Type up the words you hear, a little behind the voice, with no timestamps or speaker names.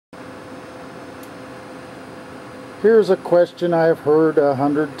Here's a question I've heard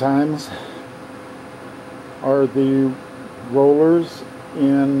 100 times. Are the rollers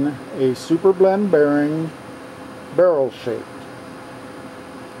in a Superblend bearing barrel shaped?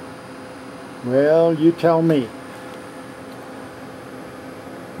 Well, you tell me.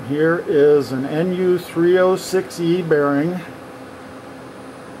 Here is an NU306E bearing.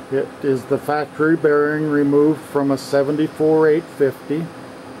 It is the factory bearing removed from a 74-850.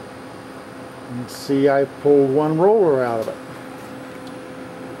 You can see I pulled one roller out of it.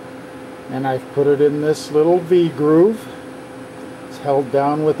 And I've put it in this little V groove. It's held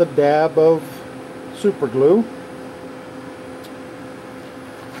down with a dab of super glue.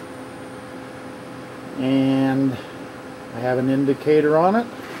 And I have an indicator on it.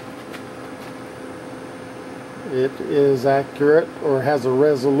 It is accurate, or has a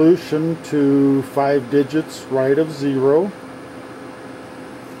resolution to 5 digits right of 0.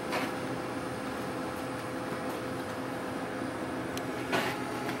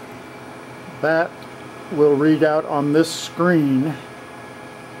 That will read out on this screen.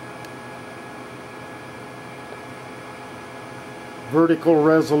 Vertical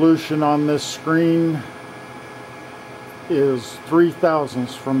resolution on this screen is 3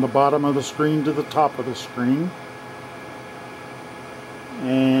 thousandths from the bottom of the screen to the top of the screen.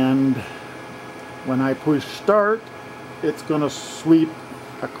 And when I push start, it's going to sweep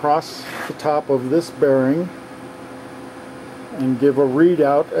across the top of this bearing and give a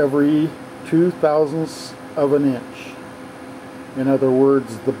readout every 2 thousandths of an inch. In other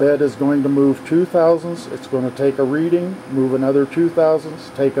words, the bed is going to move 2 thousandths, it's going to take a reading, move another 2 thousandths,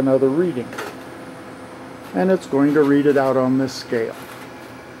 take another reading. And it's going to read it out on this scale.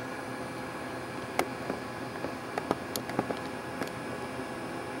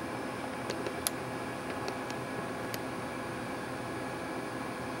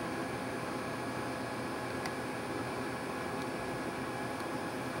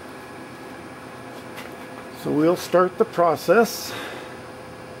 So we'll start the process.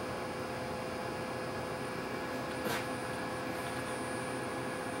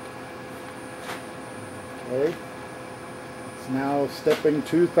 Okay, it's now stepping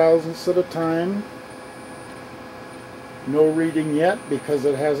 2 thousandths at a time. No reading yet because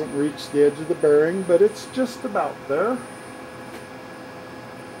it hasn't reached the edge of the bearing, but it's just about there.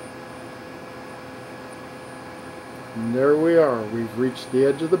 And there we are, we've reached the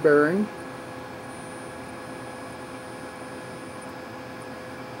edge of the bearing.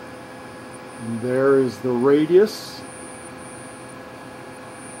 And there is the radius.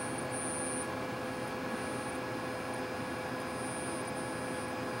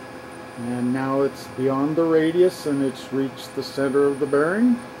 And now it's beyond the radius and it's reached the center of the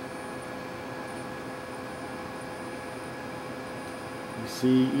bearing. You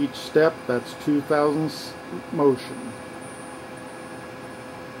see each step, that's 2 thousandths motion.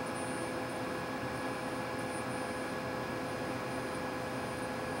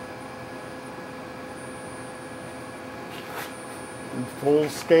 And full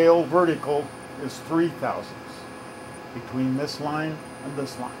scale vertical is 3 thousandths between this line and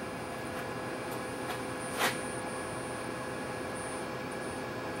this line.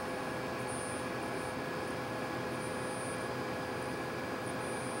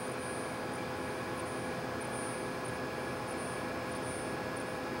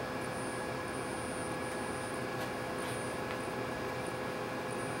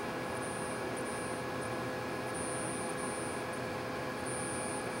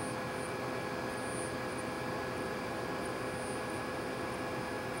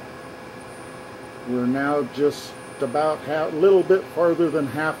 We're now just about a little bit farther than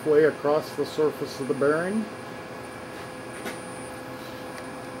halfway across the surface of the bearing.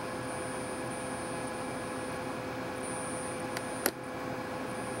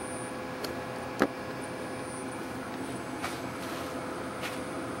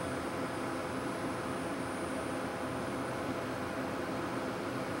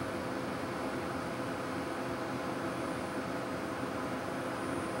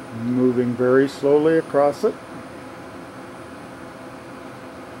 Moving very slowly across it.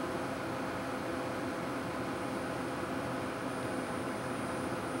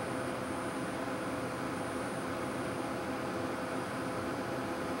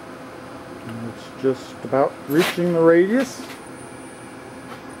 And it's just about reaching the radius.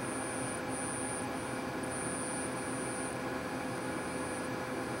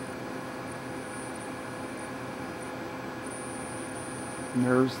 And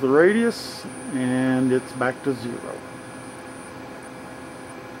there's the radius, and it's back to 0.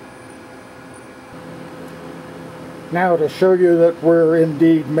 Now, to show you that we're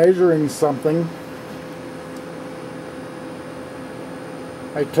indeed measuring something,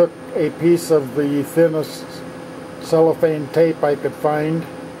 I took a piece of the thinnest cellophane tape I could find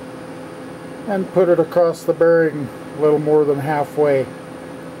and put it across the bearing a little more than halfway.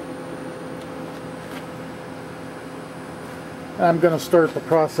 I'm going to start the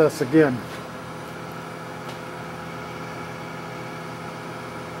process again.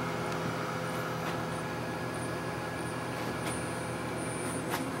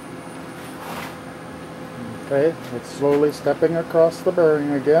 Okay, it's slowly stepping across the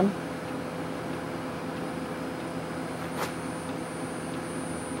bearing again.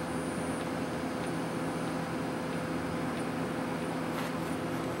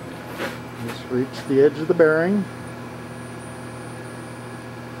 Just reach the edge of the bearing.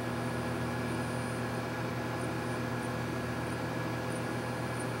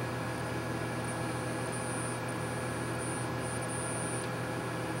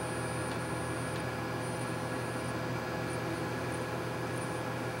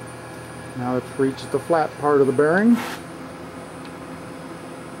 Now it's reached the flat part of the bearing.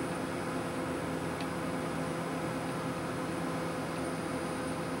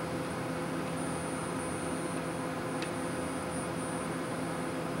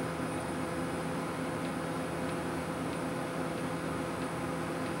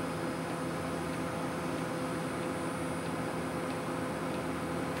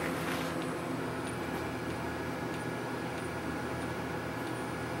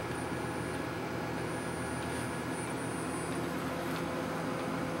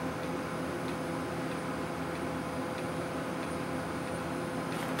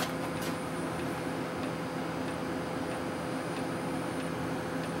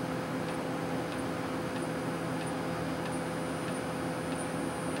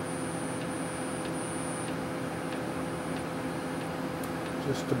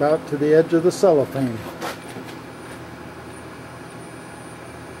 Just about to the edge of the cellophane.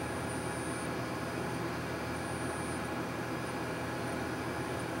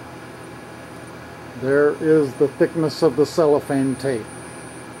 There is the thickness of the cellophane tape.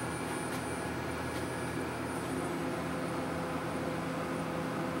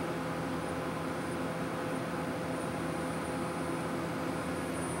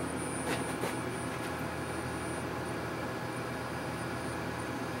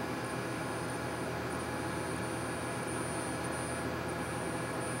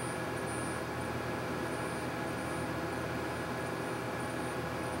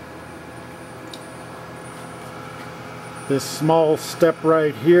 This small step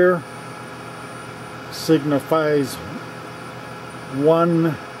right here signifies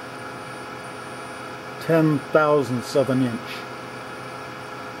 1/10,000th of an inch.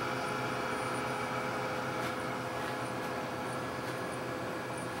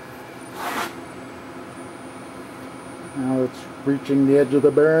 Now it's reaching the edge of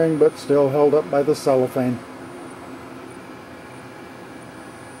the bearing, but still held up by the cellophane.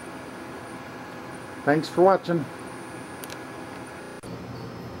 Thanks for watching.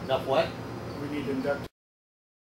 Enough what? We need induction.